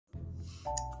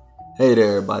Hey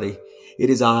there, everybody. It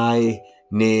is I,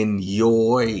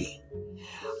 Ninyoy.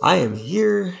 I am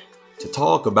here to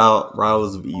talk about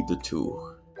Rise of Aether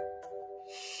 2.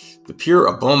 The pure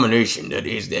abomination that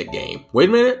is that game. Wait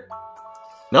a minute.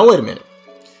 Now, wait a minute.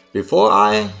 Before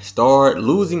I start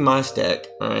losing my stack,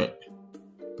 alright?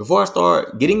 Before I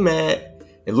start getting mad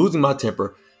and losing my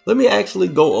temper, let me actually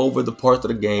go over the parts of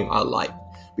the game I like.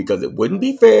 Because it wouldn't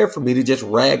be fair for me to just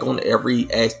rag on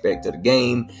every aspect of the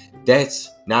game. That's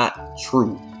not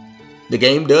true. The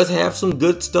game does have some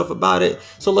good stuff about it,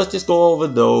 so let's just go over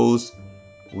those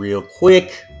real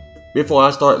quick before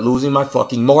I start losing my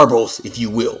fucking marbles, if you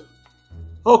will.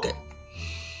 Okay.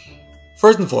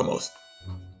 First and foremost,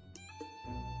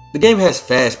 the game has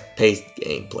fast-paced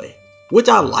gameplay, which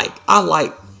I like. I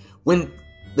like when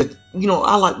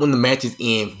the matches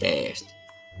end fast.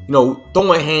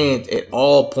 Throwing hands at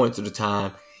all points of the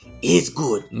time is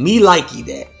good. Me likey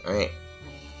that, alright?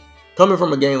 Coming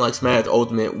from a game like Smash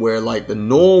Ultimate, where like the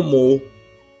normal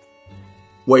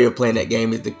way of playing that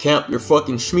game is to camp your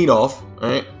fucking schmeat off,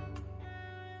 alright?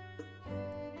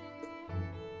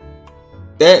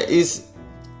 It's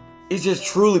just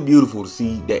truly beautiful to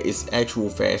see that it's actual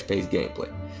fast-paced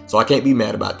gameplay. So I can't be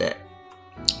mad about that.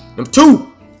 Number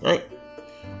 2, right?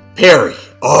 Parry.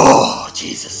 Oh,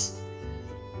 Jesus.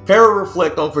 Parry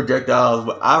reflect on projectiles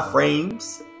with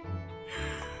iframes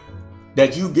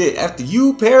that you get after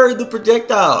you parry the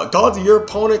projectile, causing your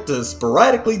opponent to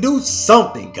sporadically do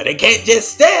something, because they can't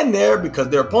just stand there because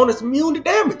their opponent's immune to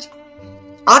damage.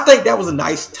 I think that was a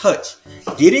nice touch.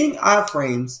 Getting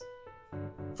iframes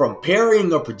from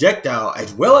parrying a projectile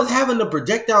as well as having the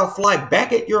projectile fly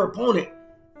back at your opponent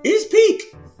is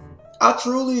peak. I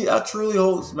truly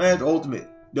hope Smash Ultimate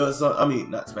does something.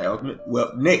 Not Smash Ultimate.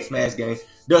 Well, next Smash game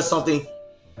does something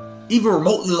even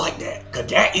remotely like that. Cause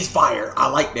that is fire. I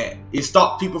like that. It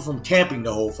stopped people from camping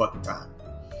the whole fucking time,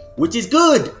 which is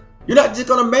good. You're not just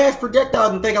gonna mash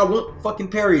projectiles and think I won't fucking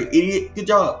parry it, idiot. Good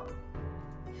job.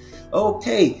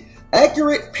 Okay,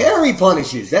 accurate parry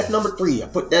punishes. That's number 3. I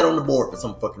put that on the board for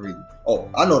some fucking reason. Oh,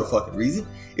 I know the fucking reason.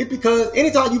 It's because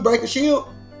anytime you break a shield,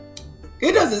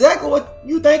 it does exactly what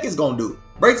you think it's gonna do.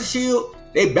 Breaks the shield.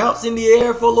 They bounce in the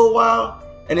air for a little while,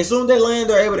 and as soon as they land,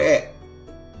 they're able to act.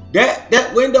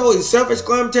 That window is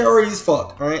self-exclamatory as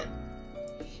fuck, right?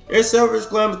 It's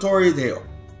self-exclamatory as hell.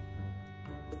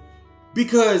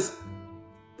 Because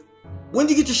when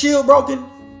you get your shield broken,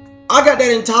 I got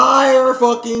that entire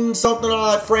fucking something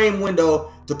odd frame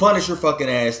window to punish your fucking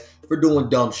ass for doing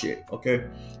dumb shit, okay?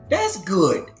 That's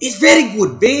good. It's very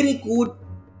good, very good.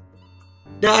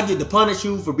 Then I get to punish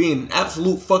you for being an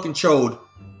absolute fucking chode.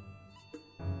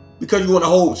 Because you want to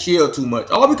hold shield too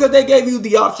much. All because they gave you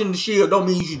the option to shield don't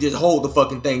mean you should just hold the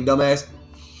fucking thing, dumbass.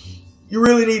 You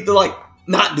really need to, like,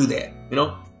 not do that,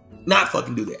 Not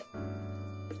fucking do that.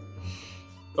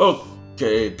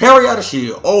 Okay, parry out of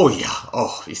shield. Oh, yeah.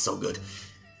 Oh, it's so good.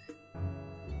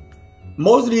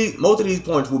 Most of these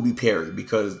points will be parry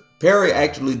because parry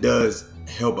actually does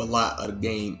help a lot of the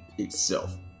game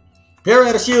itself. Parry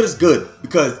out of shield is good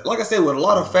because, like I said, with a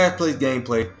lot of fast-paced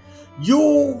gameplay,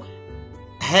 you'll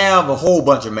have a whole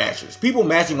bunch of mashers. People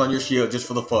mashing on your shield just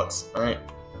for the fucks, alright?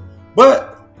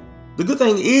 But the good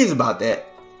thing about that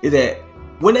is that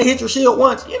when they hit your shield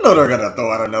once, they're gonna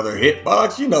throw out another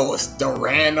hitbox. It's the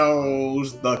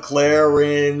Ranos, the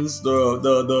Clarins,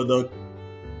 the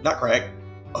not Crack.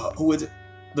 Who is it?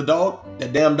 The dog?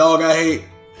 That damn dog I hate.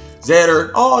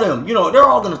 Zetter, all them. They're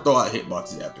all gonna throw out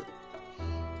hitboxes after.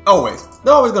 Always.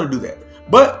 They're always gonna do that.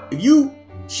 But if you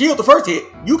shield the first hit,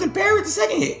 you can parry the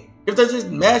second hit. If they're just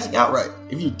mashing outright.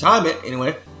 If you time it,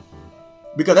 anyway.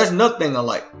 Because that's another thing I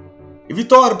like. If you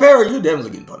throw out a parry, you're definitely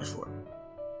getting punished for it.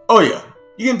 Oh yeah.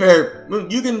 You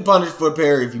can punish for a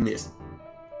parry if you miss.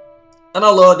 And I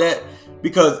love that.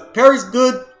 Because parry's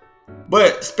good,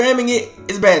 but spamming it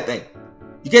is a bad thing.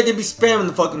 You can't just be spamming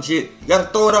the fucking shit. You gotta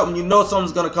throw it out when you know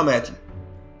something's gonna come at you.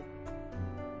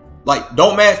 Like,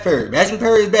 don't mash parry. Mashing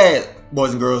parry is bad,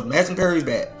 boys and girls. Mashing parry is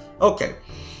bad. Okay.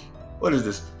 What is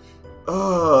this?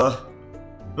 On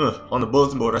the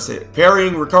bulletin board I said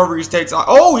parrying recoveries takes.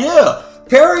 Oh yeah,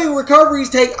 parrying recoveries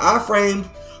take iframes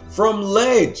from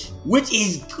ledge, which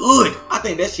is good. I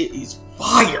think that shit is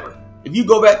fire. If you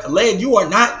go back to ledge, you are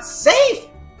not safe.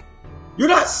 You're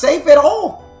not safe at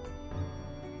all.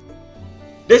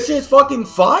 That shit's fucking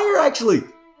fire, actually,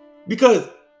 because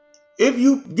if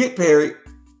you get parried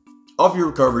off your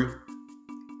recovery,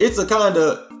 it's a kind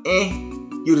of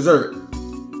you deserve it.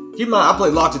 Keep in mind, I play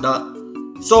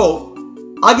Lockdown, so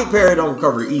I get parried on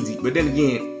recovery easy. But then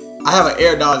again, I have an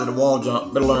air dodge and a wall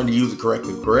jump. Better learn to use it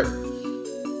correctly, correct?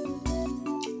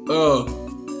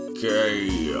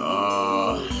 Okay,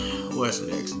 what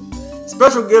what's next?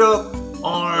 Special get up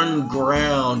on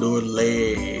ground or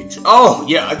ledge. Oh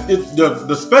yeah,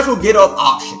 the special get up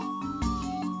option.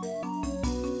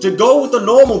 To go with the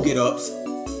normal get ups,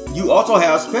 you also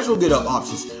have special get up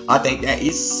options. I think that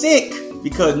is sick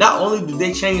because not only do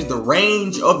they change the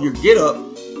range of your get up,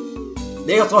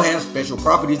 they also have special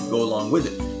properties to go along with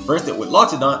it. For instance, with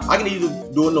Loxodon, I can either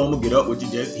do a normal get up, which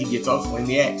is just he gets off swing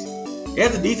the axe. It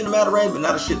has a decent amount of range, but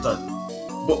not a shit ton.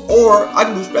 Or I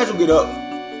can do special get up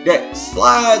that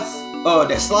slides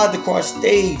across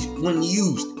stage when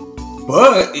used.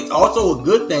 But it's also a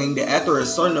good thing that after a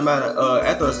certain amount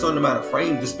of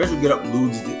frames, the special get up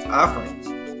loses its iframes,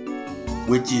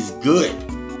 which is good.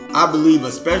 I believe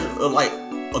a special like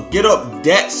a get up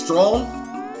that strong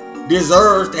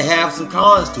deserves to have some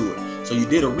cons to it. So you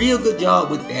did a real good job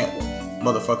with that one,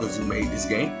 motherfuckers who made this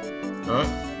game. Alright.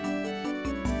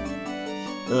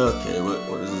 Okay,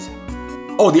 what is this?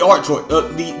 Oh, the art choice.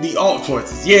 The art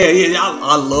choices. Yeah.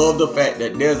 I love the fact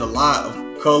that there's a lot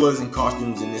of colors and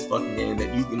costumes in this fucking game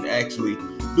that you can actually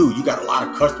do. You got a lot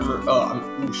of customer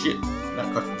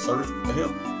not customer service, what the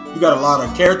hell? You got a lot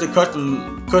of character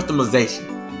customization.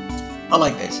 I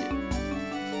like that shit.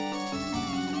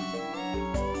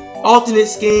 Alternate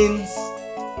skins,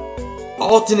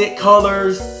 alternate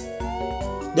colors.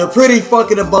 They're pretty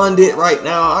fucking abundant right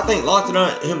now. I think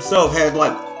Loxodon himself has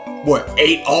like, what,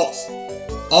 8 alts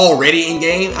already in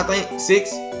game? I think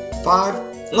 6,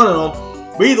 5, one of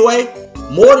them. But either way,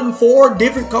 more than 4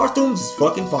 different costumes is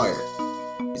fucking fire.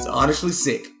 It's honestly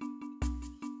sick.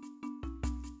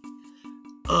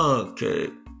 Okay.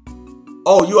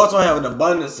 Oh, you also have an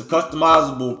abundance of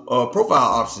customizable profile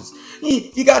options.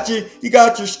 You got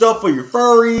your stuff for your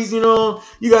furries, you know.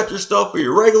 You got your stuff for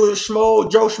your regular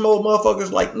Joe Schmo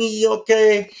motherfuckers like me,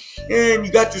 okay. And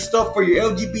you got your stuff for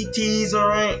your LGBTs,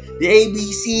 alright. The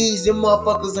ABCs, them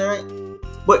motherfuckers, alright.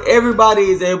 But everybody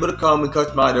is able to come and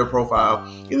customize their profile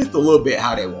at least a little bit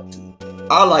how they want to.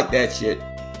 I like that shit.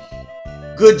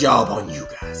 Good job on you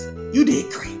guys. You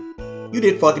did great. You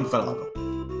did fucking phenomenal.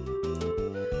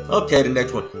 Okay, the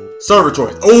next one. Server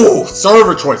choice. Oh,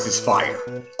 server choice is fire.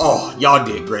 Oh, y'all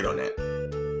did great on that.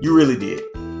 You really did.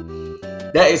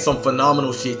 That is some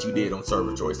phenomenal shit you did on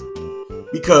server choice.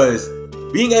 Because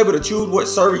being able to choose what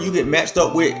server you get matched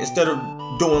up with instead of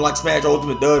doing like Smash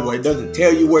Ultimate does, where it doesn't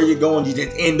tell you where you're going, you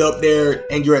just end up there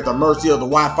and you're at the mercy of the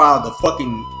Wi-Fi of the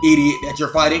fucking idiot that you're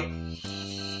fighting.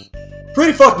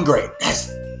 Pretty fucking great.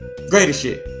 That's great as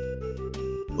shit.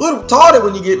 A little retarded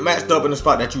when you get matched up in a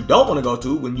spot that you don't want to go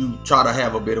to when you try to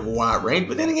have a bit of a wide range.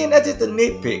 But then again, that's just a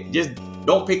nitpick. Just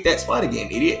don't pick that spot again,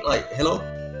 idiot. Like, hello?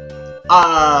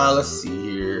 Let's see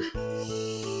here.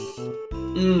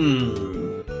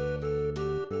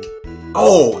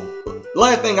 Oh,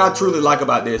 last thing I truly like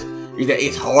about this is that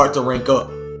it's hard to rank up.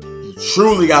 You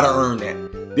truly gotta earn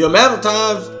that. The amount of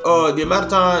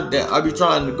time that I be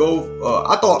trying to go,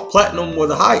 I thought platinum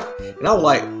was a height. And I was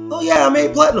like, oh yeah, I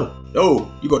made platinum.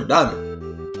 No, you go to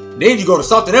diamond. Then you go to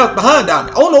something else behind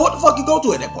diamond. I don't know what the fuck you go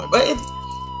to at that point. But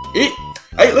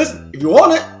hey, listen, if you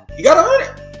want it, you gotta earn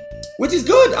it. Which is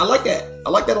good. I like that. I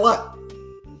like that a lot.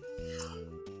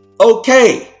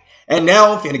 Okay. And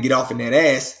now I'm finna get off in that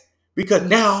ass. Because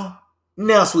now,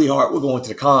 sweetheart, we're going to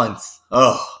the cons.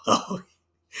 Oh.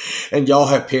 And y'all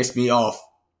have pissed me off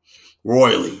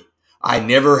royally. I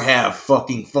never have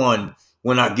fucking fun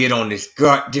when I get on this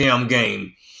goddamn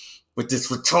game with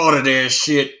this retarded ass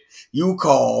shit you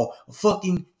call a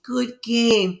fucking good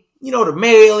game. You know, the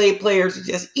melee players are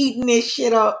just eating this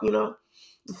shit up, you know.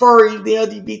 The furries, the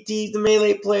LGBTs, the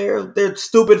melee players, their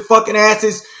stupid fucking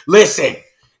asses. Listen,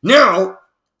 now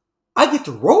I get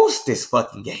to roast this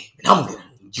fucking game, and I'm gonna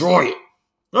enjoy it.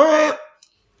 Alright?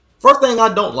 First thing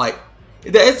I don't like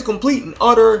is that it's a complete and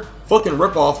utter fucking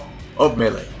ripoff of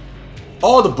Melee.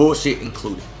 All the bullshit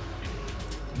included.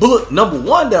 Bullet number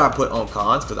 1 that I put on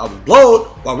cons, because I was blowed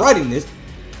while writing this,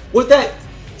 was that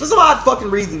for some odd fucking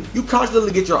reason, you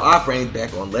constantly get your iframes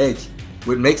back on ledge,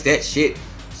 which makes that shit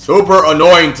super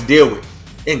annoying to deal with.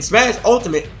 In Smash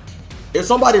Ultimate, if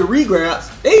somebody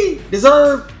regrabs, they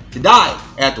deserve to die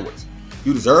afterwards.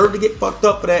 You deserve to get fucked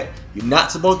up for that. You're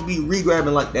not supposed to be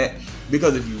regrabbing like that,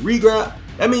 because if you regrab,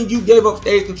 that means you gave up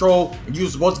stage control and you're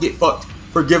supposed to get fucked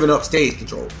for giving up stage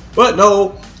control. But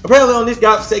no, apparently on this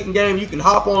godforsaken game, you can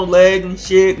hop on ledge and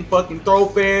shit and fucking throw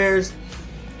fairs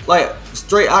like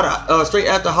straight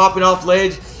after hopping off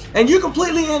ledge, and you're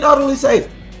completely and utterly safe.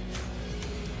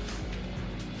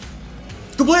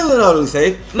 Completely and utterly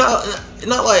safe. Not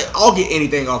like I'll get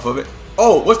anything off of it.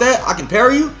 Oh, what's that? I can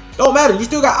parry you? Don't matter. You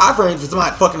still got iframes for some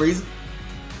fucking reason.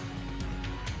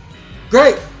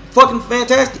 Great. Fucking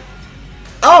fantastic.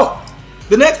 Oh,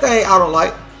 the next thing I don't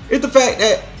like It's the fact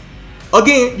that,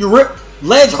 again, you rip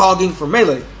ledge hogging from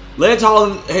melee. Ledge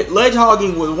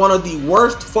hogging was one of the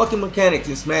worst fucking mechanics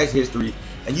in Smash history,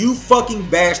 and you fucking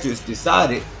bastards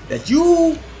decided that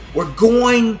you were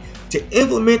going to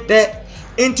implement that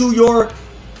into your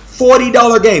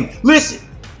 $40 game. Listen,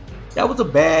 that was a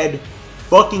bad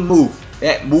fucking move.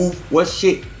 That move was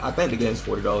shit. I think the game's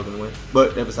 $40 anyway,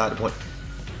 but that's beside the point.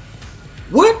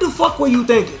 What the fuck were you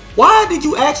thinking? Why did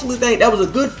you actually think that was a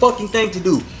good fucking thing to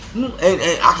do? And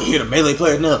I can hear the melee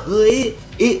players now.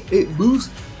 It boosts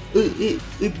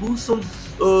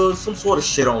some sort of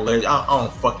shit on ledge. I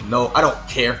don't fucking know. I don't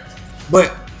care.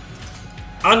 But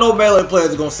I know melee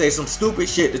players are gonna say some stupid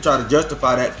shit to try to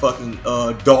justify that fucking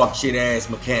dog shit ass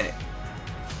mechanic.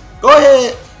 Go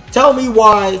ahead, tell me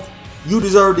why you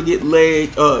deserve to get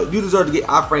leg. You deserve to get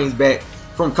iframes back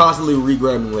from constantly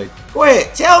re-grabbing leg. Go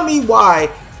ahead, tell me why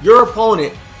your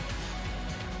opponent,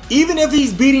 even if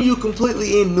he's beating you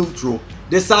completely in neutral,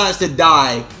 decides to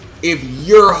die if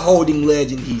you're holding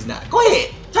ledge and he's not. Go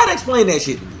ahead, try to explain that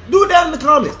shit to me. Do it down in the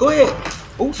comments. Go ahead.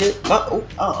 Oh shit. Drop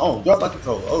my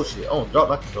controller. Oh shit. Drop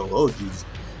my controller. Oh Jesus.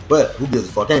 But who gives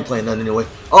a fuck? I ain't playing nothing anyway.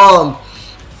 What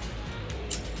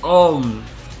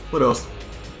else?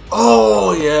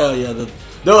 Oh yeah.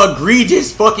 The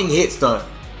egregious fucking hit stun.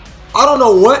 I don't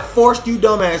know what forced you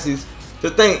dumbasses to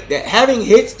think that having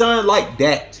hit stun like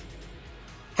that,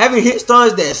 having hit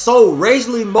stuns that's so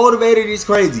racially motivated is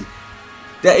crazy.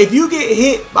 That if you get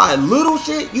hit by little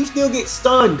shit, you still get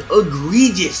stunned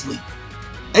egregiously.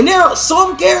 And there are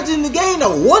some characters in the game that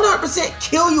 100%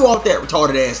 kill you off that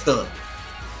retarded ass stun.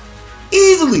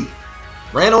 Easily.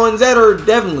 Rano and Zetter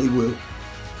definitely will.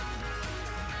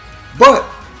 But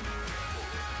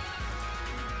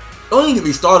don't even get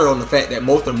me started on the fact that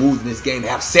most of the moves in this game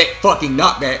have set fucking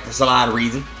knockback for some odd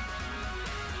reason.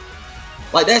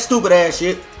 Like that stupid ass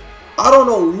shit. I don't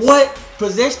know what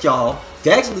possessed y'all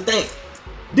to actually think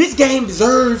this game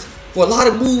deserves for a lot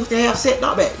of moves to have set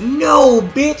knockback. No,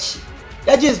 bitch.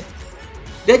 That just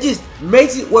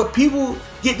makes it where people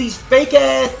get these fake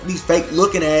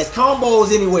looking ass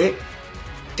combos anyway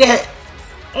that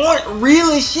aren't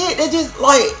real as shit. They're just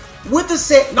like, with the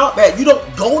set knockback, you don't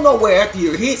go nowhere after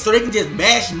you're hit, so they can just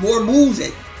mash more moves at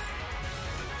you.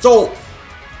 So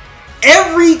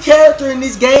every character in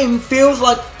this game feels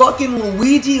like fucking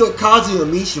Luigi or Kazuya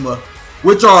Mishima,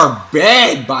 which are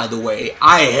bad, by the way.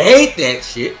 I hate that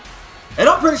shit. And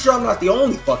I'm pretty sure I'm not the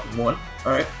only fucking one.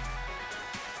 Alright.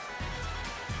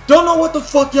 Don't know what the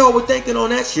fuck y'all were thinking on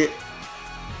that shit.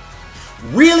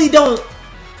 Really don't.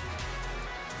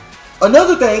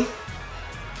 Another thing.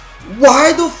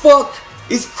 Why the fuck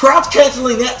is crouch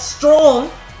canceling that strong?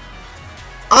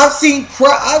 I've seen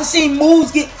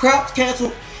moves get crouch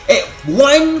canceled at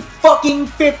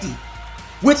 150,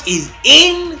 which is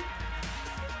in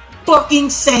fucking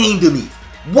insane to me.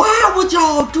 Why would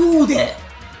y'all do that?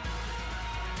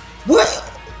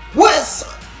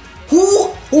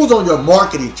 Who's on your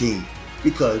marketing team?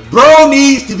 Because bro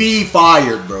needs to be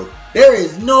fired, bro. There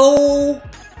is no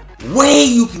way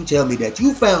you can tell me that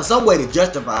you found some way to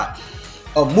justify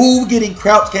a move getting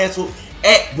crouch canceled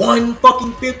at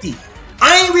 150.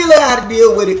 I ain't really how to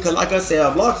deal with it, because like I said,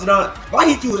 I've lost it on. If I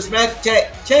hit you with a smash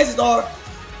attack, chances are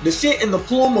the shit in the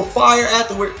plume of fire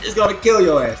afterward is gonna kill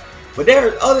your ass. But there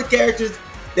are other characters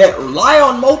that rely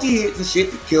on multi-hits and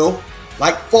shit to kill,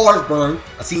 like Farsburn.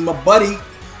 I seen my buddy,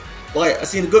 I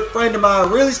seen a good friend of mine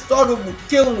really struggle with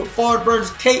killing with Farsburn's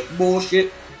cape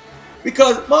bullshit.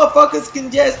 Because motherfuckers can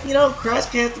just, you know, crash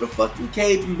cancel the fucking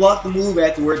cape and block the move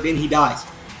afterward, then he dies.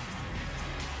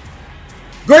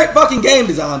 Great fucking game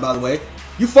design, by the way.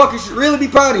 You fuckers should really be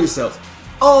proud of yourselves.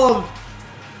 What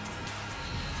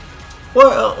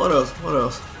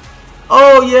else?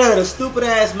 Oh yeah, the stupid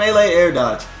ass melee air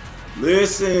dodge.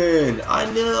 Listen, I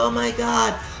know, oh my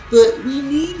god, but we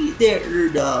needed that air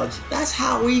dodge. That's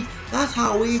how we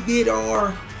get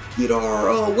our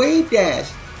wave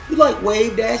dash. You like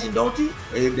wave dashing, don't you?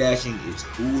 Wave dashing is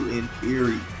cool in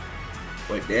theory,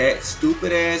 but that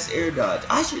stupid ass air dodge.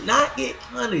 I should not get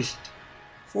punished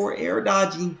for air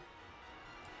dodging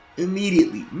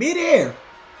immediately, mid-air.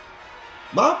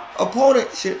 My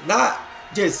opponent should not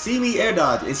just see me air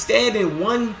dodge and stand in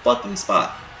one fucking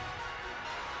spot.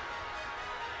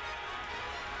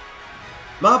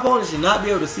 My opponent should not be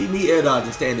able to see me air dodge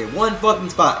and stand in one fucking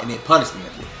spot and then punish me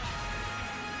after it.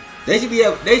 They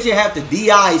should have to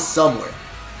DI somewhere.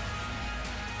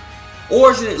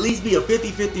 Or it should at least be a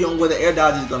 50-50 on where the air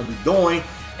dodge is going to be going,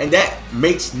 and that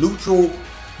makes neutral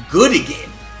good again.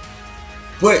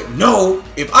 But no,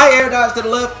 if I air dodge to the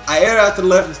left, I air dodge to the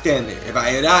left and stand there. If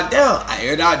I air dodge down, I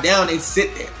air dodge down and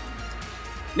sit there.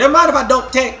 Never mind if I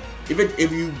don't tech.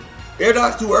 If air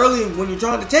dodge too early when you're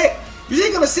trying to tech, you're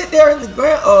just gonna sit there in the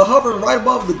ground, hovering right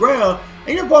above the ground,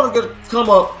 and your opponent's gonna come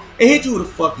up and hit you with a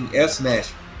fucking F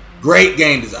smash. Great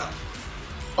game design.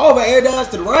 Oh, if I air dodge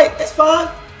to the right, that's fine.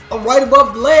 I'm right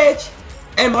above the ledge,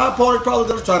 and my opponent's probably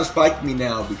gonna try to spike me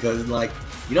now because, like,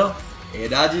 you know, air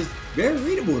dodge is very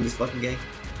readable in this fucking game.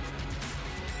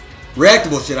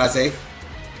 Reactable, should I say?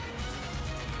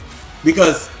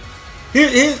 Because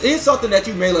here's something that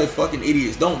you melee fucking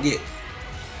idiots don't get.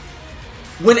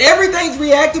 When everything's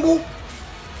reactable,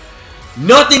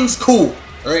 nothing's cool,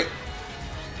 right?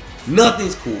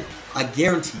 Nothing's cool. I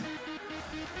guarantee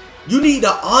you. You need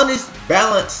an honest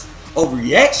balance of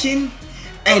reaction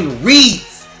and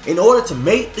reads in order to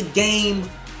make the game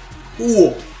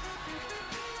cool.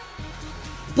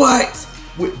 But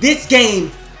with this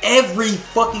game, every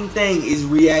fucking thing is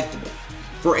reactable.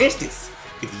 For instance,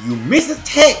 if you miss a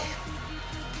tech,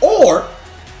 or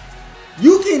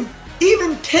you can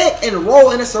even tech and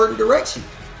roll in a certain direction.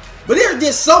 But there are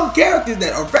just some characters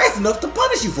that are fast enough to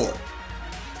punish you for it.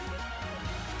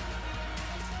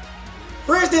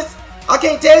 For instance, I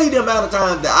can't tell you the amount of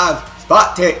times that I've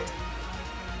spot teched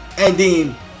and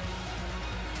then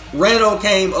Rando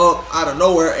came up out of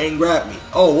nowhere and grabbed me.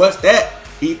 Oh, what's that?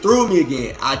 He threw me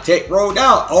again. I tech rolled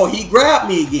out. Oh, he grabbed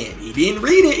me again. He didn't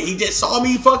read it. He just saw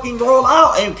me fucking roll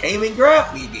out and came and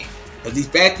grabbed me again. Because he's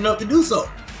fast enough to do so.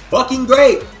 Fucking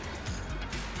great.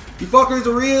 You fuckers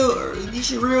are real. You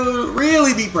should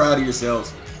really be proud of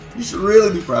yourselves. You should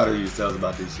really be proud of yourselves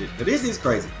about this shit. But this is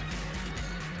crazy.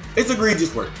 It's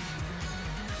egregious work.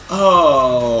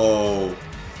 Oh,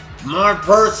 my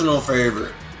personal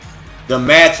favorite. The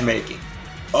matchmaking.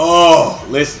 Oh,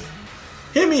 listen.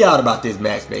 Hear me out about this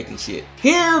matchmaking shit.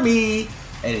 Hear me,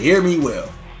 and hear me well.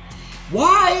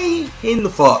 Why in the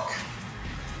fuck?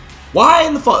 Why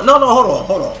in the fuck? No,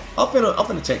 hold on. I'm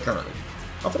finna check currently.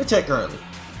 I'm finna check currently.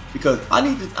 Because I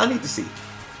need to see.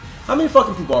 How many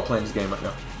fucking people are playing this game right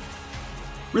now?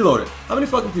 Reload it. How many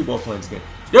fucking people are playing this game?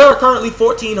 There are currently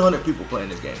 1,400 people playing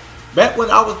this game. Back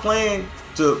when I was planning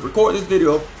to record this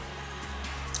video,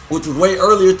 which was way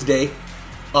earlier today,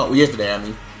 yesterday I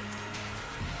mean,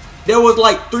 there was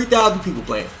like 3,000 people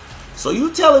playing. So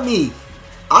you telling me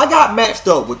I got matched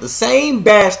up with the same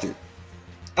bastard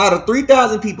out of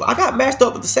 3,000 people? I got matched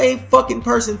up with the same fucking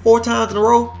person 4 times in a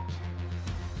row?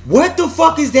 What the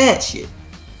fuck is that shit?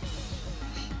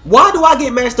 Why do I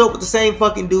get matched up with the same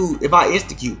fucking dude if I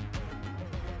insta-queue?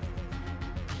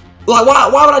 Like,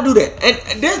 why would I do that?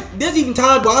 And there's even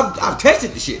times where I've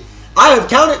tested the shit. I have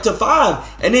counted to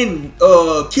 5 and then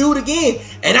queued again,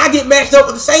 and I get matched up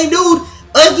with the same dude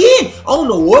again. I don't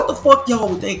know what the fuck y'all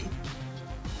were thinking.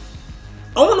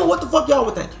 I don't know what the fuck y'all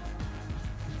were thinking.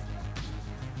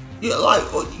 Yeah, like,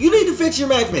 you need to fix your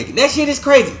matchmaking. That shit is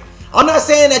crazy. I'm not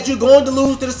saying that you're going to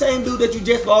lose to the same dude that you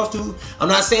just lost to. I'm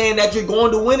not saying that you're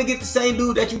going to win against the same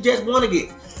dude that you just won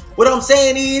against. What I'm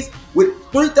saying is, with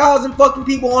 3,000 fucking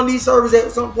people on these servers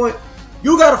at some point,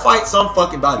 you gotta fight some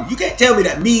fucking body. You can't tell me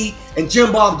that me and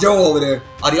Jim Bob Joe over there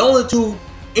are the only 2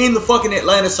 in the fucking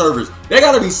Atlanta servers. There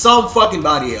gotta be some fucking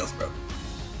body else, bro.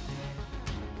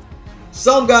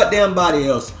 Some goddamn body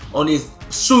else on this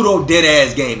pseudo dead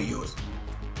ass game of yours.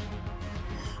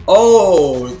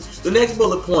 Oh, the next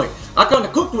bullet point. I kind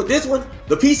of cooked with this one,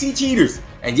 the PC cheaters.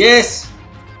 And yes,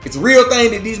 it's a real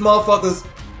thing that these motherfuckers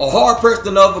are hard pressed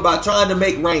enough about trying to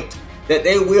make ranked that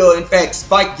they will in fact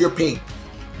spike your ping.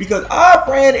 Because I've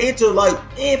ran into like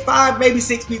 5, maybe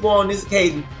 6 people on this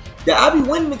occasion that I be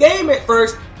winning the game at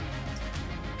first,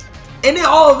 and then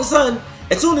all of a sudden,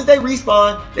 as soon as they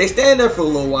respawn, they stand there for a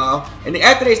little while, and then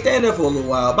after they stand there for a little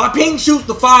while, my ping shoots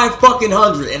to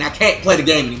 500 and I can't play the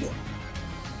game anymore.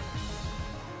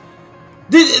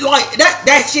 This, like,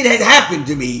 that shit has happened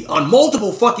to me on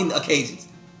multiple fucking occasions.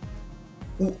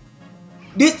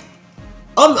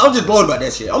 I'm just blown about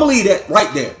that shit. I'm gonna leave that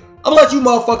right there. I'm gonna let you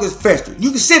motherfuckers fester.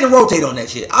 You can sit and rotate on that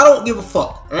shit. I don't give a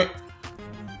fuck, right?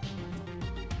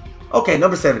 Okay,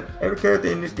 number 7. Every character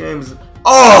in this game is...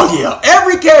 Oh, yeah.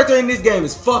 Every character in this game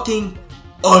is fucking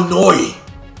annoying.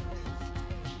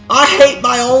 I hate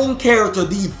my own character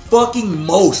the fucking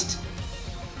most.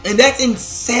 And that's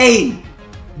insane.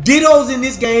 Dittos in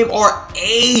this game are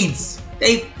AIDS.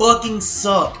 They fucking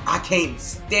suck. I can't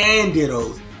stand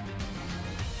Dittos.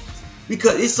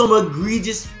 Because it's some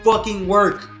egregious fucking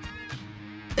work.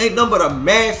 Ain't nothing but a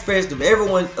mash fest of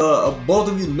everyone, both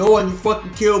of you knowing you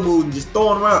fucking kill moves and just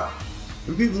throwing them out.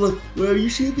 And people are like, well, you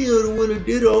should be able to win a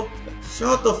Ditto.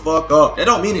 Shut the fuck up. That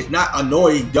don't mean it's not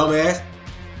annoying, dumbass.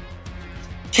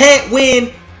 Can't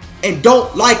win and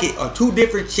don't like it are 2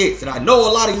 different shits. And I know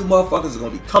a lot of you motherfuckers are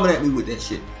going to be coming at me with that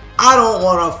shit. I don't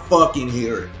want to fucking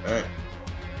hear it, alright?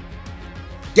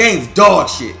 Game's dog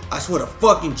shit. I swear to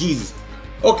fucking Jesus.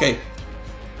 Okay.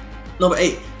 Number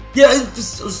 8. Yeah, for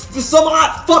some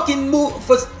odd fucking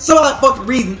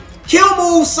reason, kill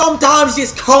moves sometimes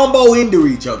just combo into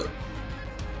each other.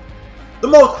 The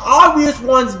most obvious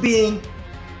ones being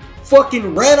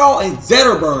fucking Randall and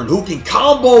Zetterburn, who can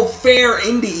combo fair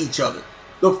into each other.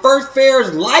 The first fair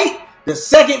is light, the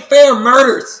second fair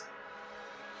murders.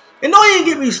 And don't even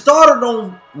get me started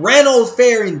on Randall's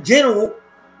fair in general.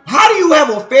 How do you have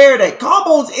a fair that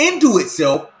combos into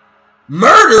itself,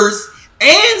 murders,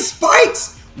 and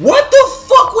spikes? What the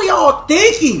fuck were y'all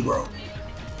thinking, bro?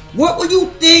 What were you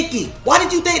thinking? Why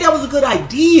did you think that was a good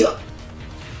idea?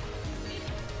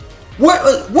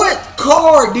 What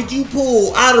card did you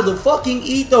pull out of the fucking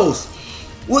ethos?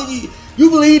 What, you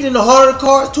believed in the harder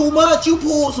cards too much? You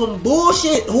pulled some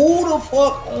bullshit. Who the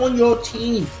fuck on your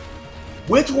team?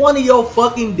 Which one of your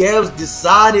fucking devs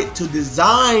decided to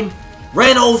design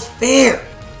Randall's fair?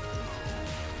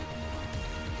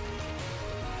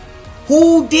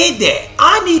 Who did that?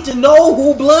 I need to know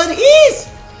who Blood is.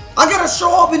 I gotta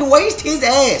show up and waste his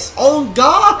ass. On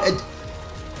God.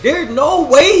 There's no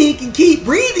way he can keep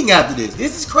breathing after this.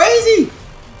 This is crazy.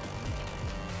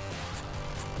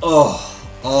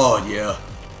 Oh yeah.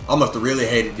 I must have really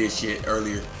hated this shit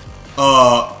earlier.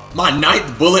 My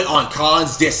 9th bullet on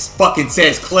cons just fucking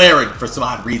says Clarin for some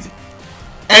odd reason.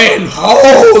 And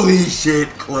holy shit,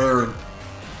 Clarin.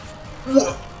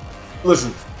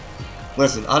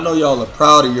 Listen, I know y'all are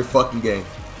proud of your fucking game.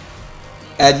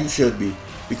 As you should be.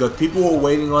 Because people were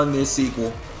waiting on this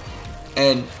sequel.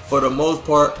 And for the most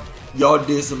part, y'all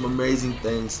did some amazing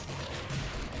things.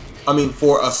 I mean,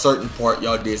 for a certain part,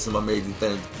 y'all did some amazing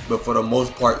things. But for the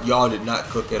most part, y'all did not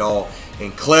cook at all.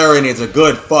 And Clarin is a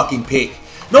good fucking pick.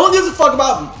 No one gives a fuck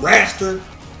about Raster.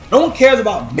 No one cares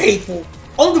about Mayful.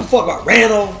 I don't give a fuck about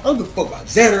Randall. I don't give a fuck about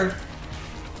Zetter.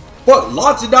 Fuck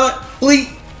Loxodont, Fleet,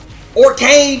 or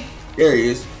Kane. There he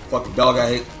is. Fucking dog I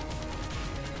hate.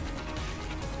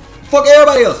 Fuck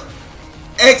everybody else.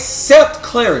 Except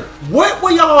Clarin. What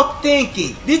were y'all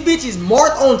thinking? This bitch is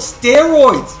marked on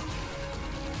steroids.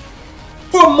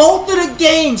 For most of the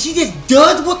game, she just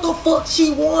does what the fuck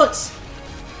she wants.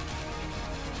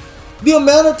 The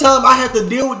amount of time I have to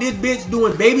deal with this bitch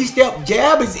doing baby step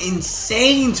jab is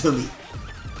insane to me.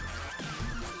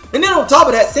 And then on top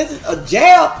of that, since it's a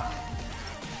jab,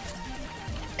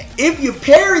 if you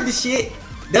parry the shit,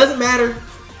 doesn't matter.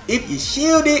 If you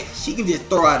shield it, she can just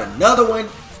throw out another one.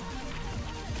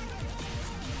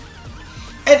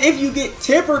 And if you get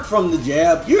tempered from the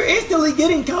jab, you're instantly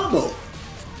getting combo.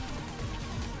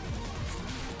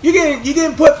 You're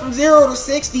getting put from 0 to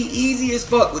 60 easy as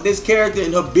fuck with this character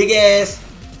and her big ass,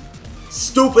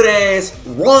 stupid ass,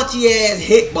 raunchy ass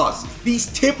hitboxes.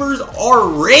 These tippers are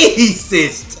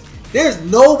racist. There's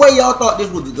no way y'all thought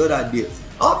this was a good idea.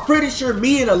 I'm pretty sure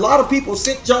me and a lot of people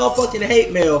sent y'all fucking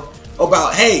hate mail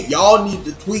about, hey, y'all need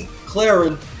to tweak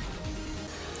Clarin.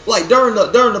 Like during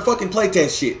the fucking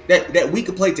playtest shit, that week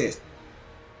of playtest,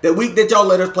 that week that y'all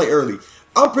let us play early.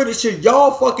 I'm pretty sure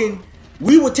y'all fucking,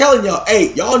 we were telling y'all,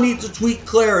 hey, y'all need to tweak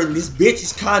Clarin. This bitch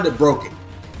is kind of broken.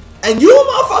 And you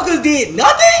motherfuckers did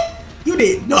nothing? You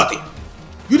did nothing.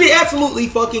 You did absolutely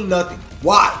fucking nothing.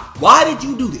 Why? Why did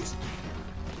you do this?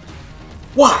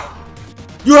 Why?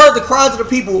 You heard the cries of the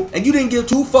people and you didn't give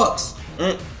 2 fucks.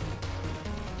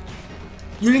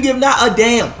 You didn't give not a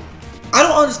damn. I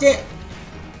don't understand.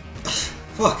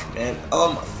 Fuck, man.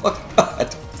 Oh my fucking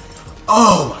god.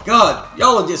 Oh my god.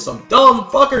 Y'all are just some dumb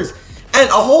fuckers. And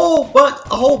a whole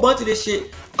bunch of this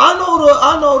shit. I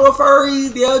know the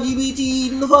furries, the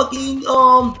LGBT, and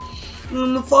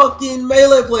the fucking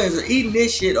melee players are eating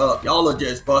this shit up. Y'all are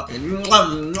just fucking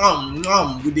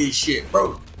with this shit,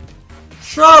 bro.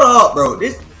 Shut up, bro.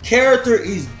 This character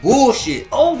is bullshit.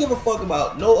 I don't give a fuck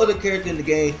about no other character in the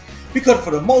game because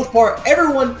for the most part,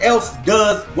 everyone else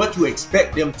does what you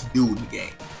expect them to do in the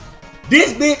game.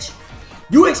 This bitch,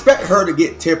 you expect her to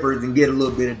get tippers and get a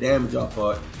little bit of damage off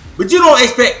her. But you don't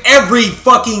expect every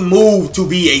fucking move to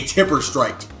be a tipper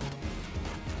strike.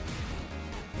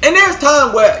 And there's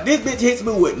time where this bitch hits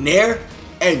me with Nair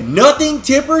and nothing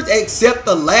tippers except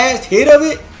the last hit of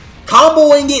it,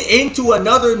 comboing it into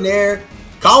another Nair,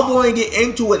 comboing it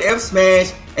into an F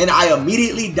smash, and I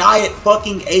immediately die at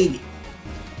fucking 80.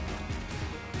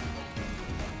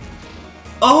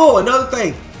 Oh, another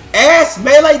thing. Ass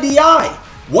melee DI.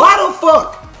 Why the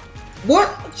fuck?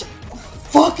 What?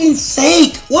 Fucking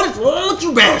sake, what is wrong with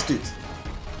you bastards?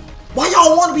 Why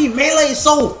y'all want to be melee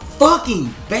so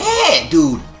fucking bad,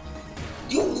 dude?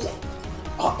 You,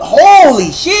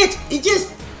 holy shit, it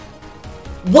just,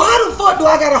 why the fuck do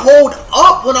I gotta hold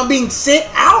up when I'm being sent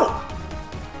out?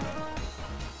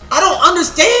 I don't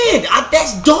understand.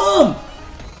 That's dumb.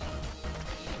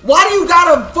 Why do you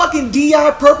got a fucking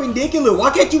DI perpendicular?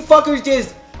 Why can't you fuckers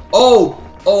just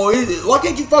why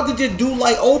can't you fucking just do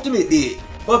like Ultimate did?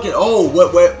 Fucking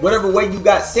whatever way you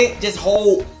got sent, just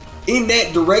hold in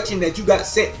that direction that you got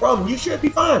sent from. You should be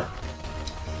fine.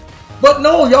 But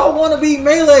no, y'all want to be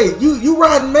melee. You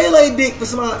riding melee dick for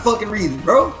some fucking reason,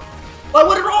 bro. Like,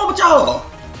 what is wrong with y'all?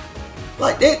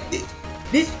 Like this,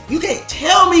 you can't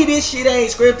tell me this shit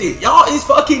ain't scripted. Y'all is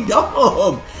fucking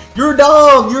dumb. You're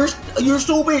dumb. You're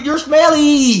stupid. You're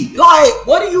smelly. Like,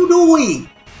 what are you doing?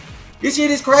 This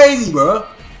shit is crazy, bro.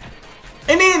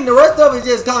 And then the rest of it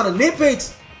just kind of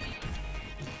nitpicks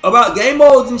about game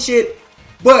modes and shit.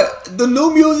 But the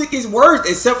new music is worse,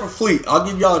 except for Fleet. I'll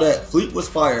give y'all that. Fleet was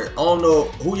fired. I don't know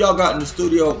who y'all got in the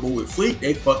studio, but with Fleet,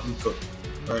 they fucking cooked.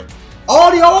 Alright.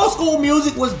 All the old school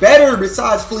music was better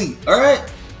besides Fleet. Alright.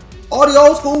 All the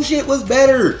old school shit was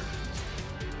better.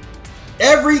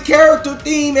 Every character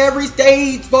theme, every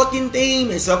stage fucking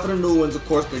theme, except for the new ones, of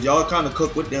course, because y'all kind of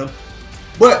cook with them.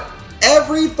 But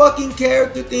every fucking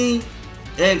character theme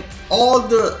and all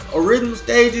the original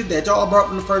stages that y'all brought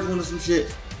from the first one or some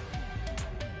shit,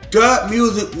 that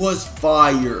music was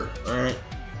fire, alright?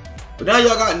 But now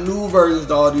y'all got new versions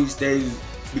of all these stages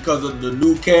because of the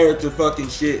new character fucking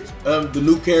shit, the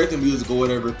new character music or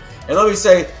whatever. And let me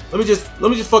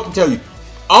just fucking tell you,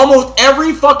 almost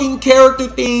every fucking character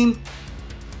theme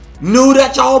new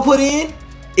that y'all put in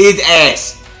is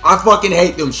ass. I fucking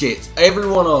hate them shits. Every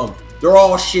one of them. They're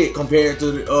all shit compared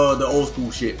to the old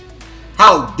school shit.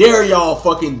 How dare y'all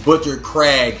fucking butcher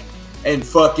Crag and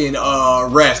fucking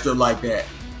Raster like that?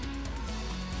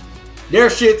 Their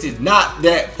shits is not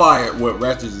that fire. Well,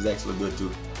 Raster's is actually good too.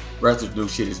 Raster's new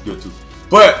shit is good too.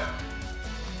 But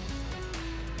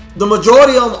the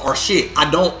majority of them are shit. I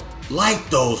don't like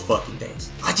those fucking things.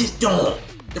 I just don't.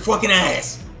 They're fucking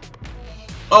ass.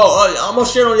 I'm gonna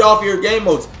shit on y'all for your game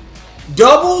modes.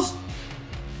 Doubles,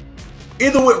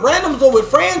 either with randoms or with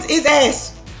friends, is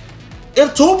ass.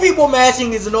 If 2 people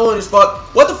mashing is annoying as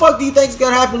fuck, what the fuck do you think is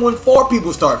gonna happen when 4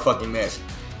 people start fucking mashing?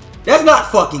 That's not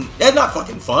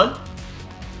fucking fun.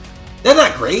 That's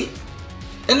not great.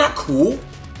 That's not cool.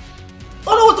 I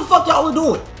don't know what the fuck y'all are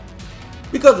doing.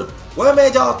 Because what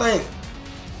made y'all think?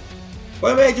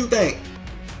 What made you think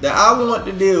that I want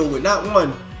to deal with not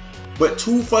 1, but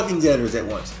 2 fucking Zetters at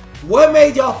once? What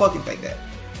made y'all fucking think that?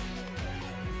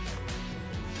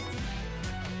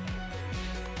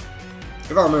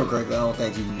 If I remember correctly, I don't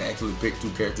think you can actually pick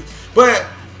 2 characters. But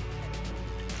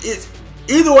it's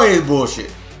either way is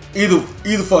bullshit. Either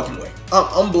fucking way.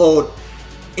 I'm blowed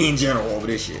in general over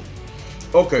this shit.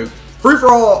 Okay. Free for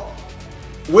all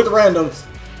with randoms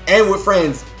and with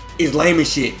friends is lame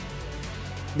as shit.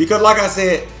 Because like I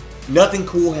said, nothing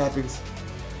cool happens.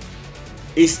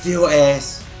 It's still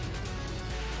ass.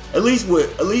 At least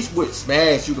with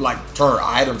Smash, you can like turn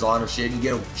items on or shit and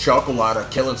get a chuckle out of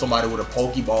killing somebody with a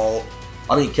Pokeball.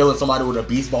 I mean, killing somebody with a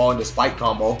Beast Ball and the Spike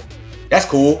combo. That's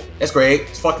cool. That's great.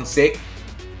 It's fucking sick.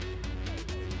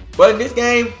 But in this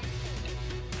game,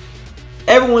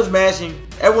 everyone's mashing.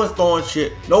 Everyone's throwing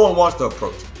shit. No one wants to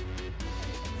approach it.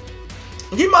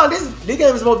 And keep in mind, this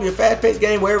game is supposed to be a fast-paced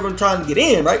game where everyone's trying to get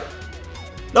in, right?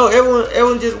 No,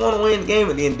 everyone just want to win the game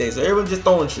at the end of the day. So everyone's just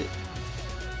throwing shit.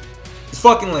 It's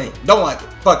fucking lame. Don't like it.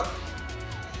 Fuck it.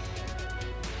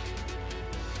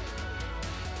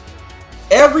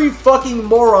 Every fucking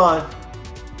moron,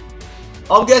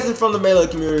 I'm guessing from the melee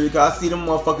community because I see them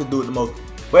motherfuckers do it the most.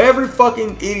 But every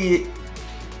fucking idiot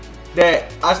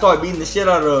that I start beating the shit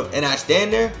out of and I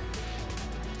stand there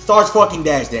starts fucking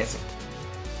dash dancing.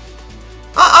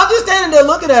 I'm just standing there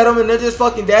looking at them and they're just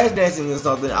fucking dash dancing or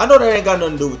something. I know that ain't got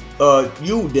nothing to do with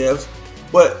you devs,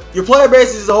 but your player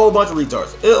base is a whole bunch of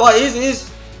retards. It's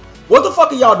what the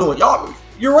fuck are y'all doing?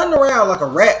 You're running around like a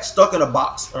rat stuck in a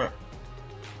box, right?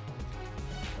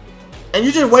 And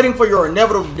you're just waiting for your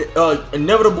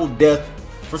inevitable death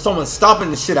for someone stomping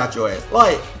the shit out your ass.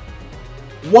 Like,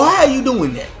 why are you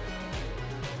doing that?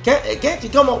 Can't you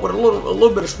come up with a little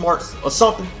bit of smarts or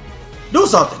something? Do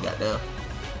something, goddamn.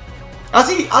 I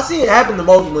see it happen the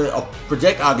most when a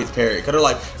projectile gets parried. Because they're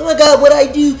like, oh my god, what I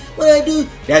do?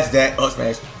 That's that, up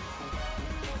smash.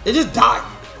 They just die.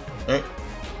 Right?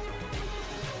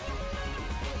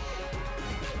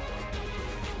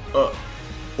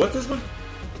 What's this one?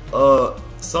 Oh,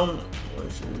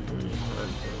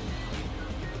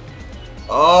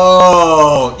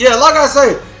 yeah, like I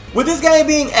say, with this game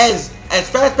being as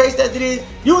fast-paced as it is,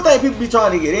 you would think people be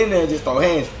trying to get in there and just throw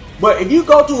hands. But if you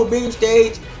go to a bigger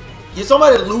stage, you're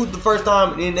somebody that lose the first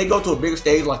time, and then they go to a bigger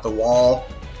stage like the wall,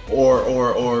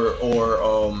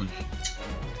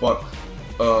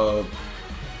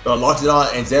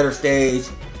 Lockdown and Zetter stage,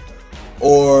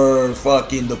 or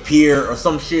fucking the pier or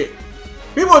some shit,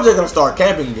 people are just gonna start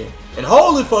camping again. And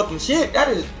holy fucking shit,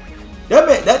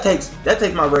 that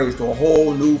takes my rage to a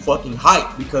whole new fucking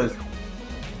height, because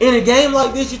in a game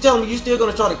like this, you telling me you still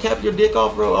gonna try to cap your dick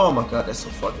off, bro? Oh my god, that's so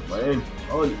fucking lame.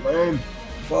 Oh, you lame.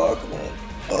 Fuck, come on.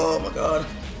 Oh my god.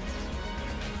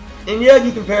 And yeah,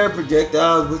 you can parry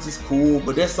projectiles, which is cool,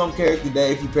 but there's some character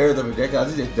that if you parry the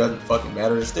projectiles, it just doesn't fucking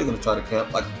matter. They're still gonna try to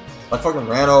camp, like fucking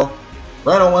Rano.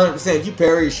 Rano 100%, if you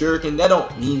parry a shuriken, that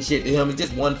don't mean shit to him. It's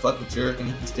just one fucking shuriken.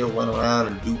 He can still run around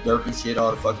and do derpy shit all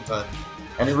the fucking time.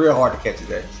 And it's real hard to catch his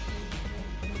ass.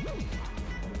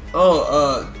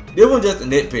 Oh, this one's just a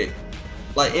nitpick.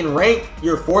 Like, in rank,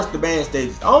 you're forced to ban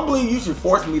stages. I don't believe you should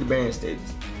force me to ban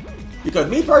stages. Because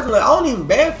me personally, I don't even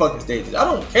ban fucking stages. I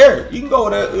don't care. You can go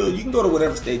to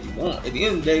whatever stage you want. At the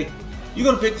end of the day, you're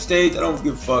gonna pick the stage. I don't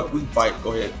give a fuck. We can fight.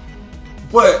 Go ahead.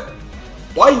 But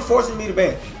why are you forcing me to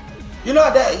ban? You're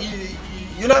not that.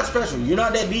 You're not special. You're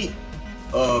not that deep.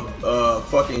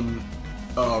 Fucking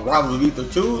Rivals of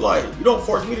Aether 2. Like, you don't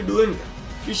force me to do anything.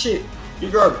 You're shit. You're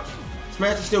garbage.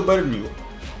 Smash is still better than you.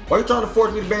 Why are you trying to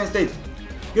force me to ban stages?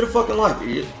 Get a fucking life,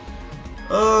 idiot.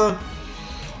 What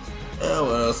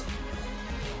else?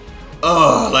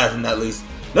 Last but not least,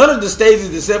 none of the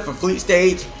stages except for Fleet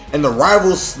Stage and the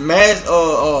rival smash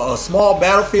a small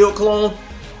battlefield clone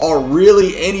are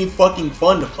really any fucking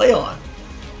fun to play on.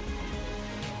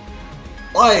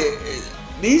 Like,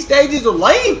 these stages are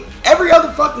lame. Every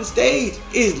other fucking stage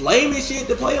is lame as shit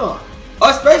to play on.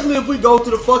 Especially if we go to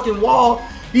the fucking wall.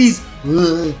 These,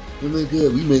 oh my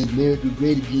god, we made America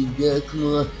great again, guys. Come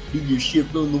on, do your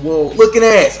shit on the wall. Looking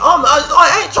ass.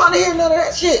 I ain't trying to hear none of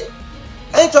that shit.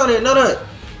 I ain't trying to hear none of it.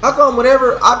 How come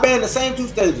whenever I ban the same two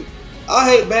stages? I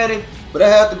hate banning, but I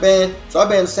have to ban, so I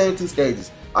ban the same two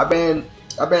stages. I ban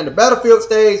the battlefield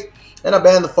stage, and I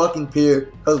ban the fucking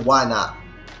pier, cause why not?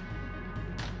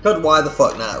 Cause why the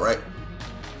fuck not, right?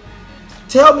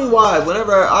 Tell me why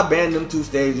whenever I ban them two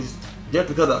stages, just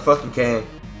because I fucking can,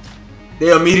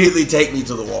 they immediately take me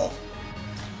to the wall.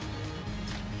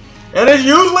 And it's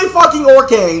usually fucking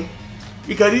Orcane.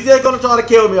 Because he's just gonna try to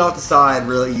kill me off the side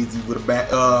really easy with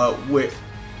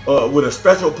a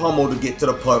special pummel to get to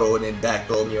the puddle and then back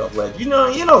throw me off ledge. You know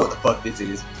what the fuck this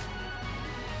is.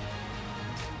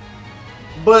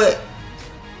 But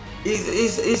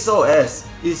it's so ass.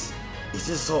 It's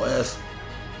just so ass.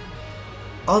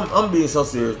 I'm being so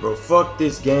serious, bro. Fuck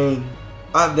this game.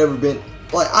 I've never been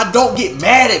like, I don't get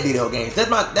mad at video games. That's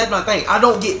my thing. I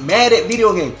don't get mad at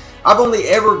video games. I've only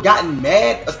ever gotten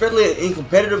mad, especially in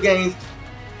competitive games.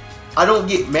 I don't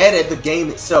get mad at the game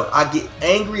itself. I get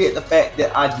angry at the fact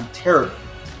that I do terrible.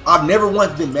 I've never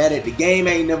once been mad at the game.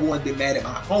 I ain't never once been mad at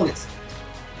my opponents.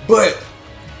 But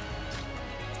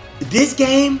this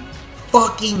game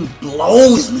fucking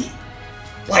blows me.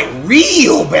 Like,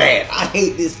 real bad. I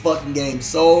hate this fucking game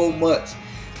so much.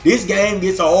 This game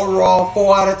gets an overall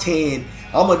 4 out of 10.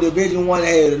 I'm a Division 1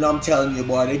 head, and I'm telling you,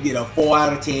 boy, they get a 4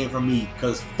 out of 10 from me.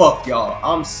 Cause fuck y'all.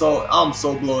 I'm so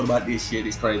blown about this shit.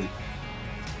 It's crazy.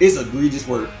 It's egregious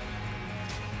work.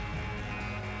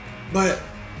 But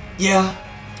yeah,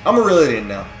 I'm gonna reel it in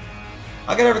now.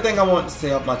 I got everything I wanted to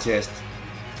say off my chest.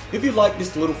 If you like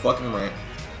this little fucking rant,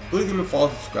 please give me a follow,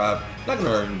 subscribe. Not gonna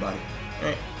hurt anybody.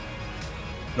 Alright.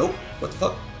 Nope. What the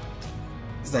fuck?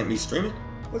 This ain't me streaming.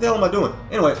 What the hell am I doing?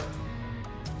 Anyway,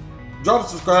 drop a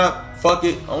subscribe. Fuck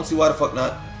it. I don't see why the fuck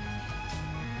not.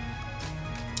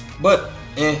 But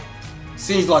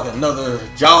seems like another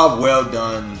job well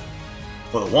done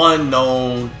for the one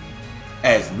known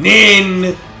as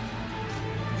Nin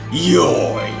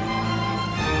Yoy.